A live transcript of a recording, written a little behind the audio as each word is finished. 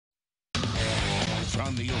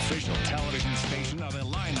on the official television station of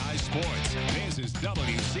Illini Sports. This is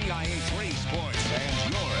WCIA3 Sports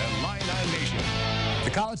and your Illini Nation. The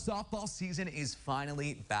college softball season is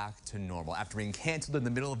finally back to normal after being canceled in the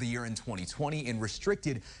middle of the year in 2020 and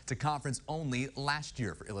restricted to conference only last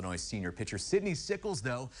year for Illinois senior pitcher Sydney Sickels.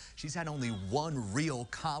 Though she's had only one real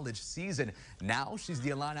college season. Now she's the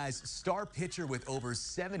Illini's star pitcher with over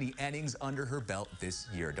 70 innings under her belt this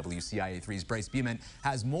year. WCIA3's Bryce Beeman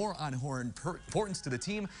has more on her importance to the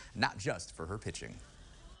team, not just for her pitching.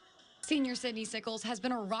 Senior Sydney Sickels has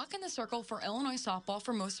been a rock in the circle for Illinois softball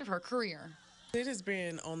for most of her career. It has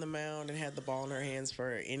been on the mound and had the ball in her hands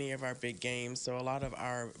for any of our big games. So a lot of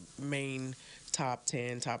our main top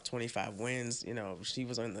 10, top 25 wins, she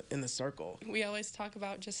was in the circle. We always talk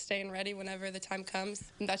about just staying ready whenever the time comes.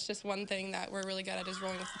 And that's just one thing that we're really good at, is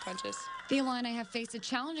rolling with the punches. The Illini have faced a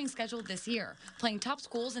challenging schedule this year, playing top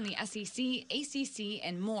schools in the SEC, ACC,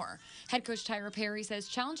 and more. Head coach Tyra Perry says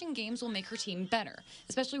challenging games will make her team better,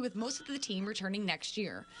 especially with most of the team returning next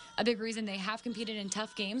year. A big reason they have competed in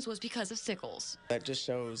tough games was because of Sickels. That just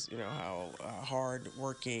shows, how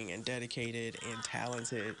hard-working and dedicated and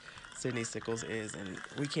talented Sydney Sickels is, and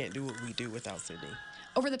we can't do what we do without Sydney.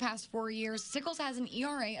 Over the past 4 years, Sickels has an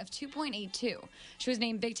ERA of 2.82. She was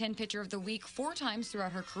named Big Ten Pitcher of the Week 4 times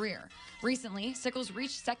throughout her career. Recently, Sickels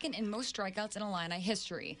reached second in most strikeouts in Illini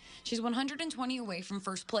history. She's 120 away from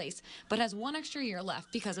first place, but has one extra year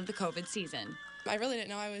left because of the COVID season. I really didn't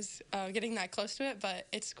know I was getting that close to it, but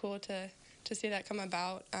it's cool to see that come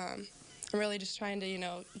about. I'm really just trying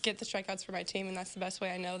to, get the strikeouts for my team, and that's the best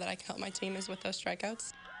way I know that I can help my team is with those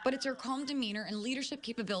strikeouts. But it's her calm demeanor and leadership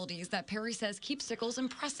capabilities that Perry says keep Sickels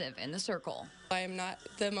impressive in the circle. I am not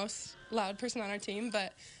the most loud person on our team,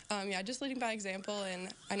 but just leading by example,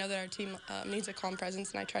 and I know that our team needs a calm presence,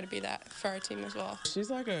 and I try to be that for our team as well. She's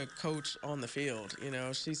like a coach on the field,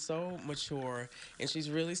 she's so mature, and she's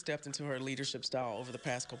really stepped into her leadership style over the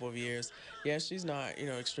past couple of years. Yes, she's not,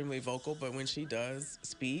 extremely vocal, but when she does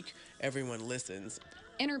speak, everyone listens.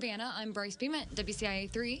 In Urbana, I'm Bryce Beeman,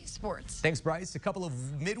 WCIA3 Sports. Thanks, Bryce. A couple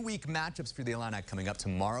of midweek matchups for the Illini coming up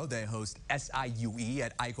tomorrow. They host SIUE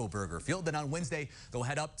at Eichelberger Field. Then on Wednesday, they'll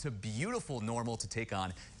head up to beautiful Normal to take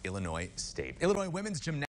on Illinois State. Illinois women's gymnastics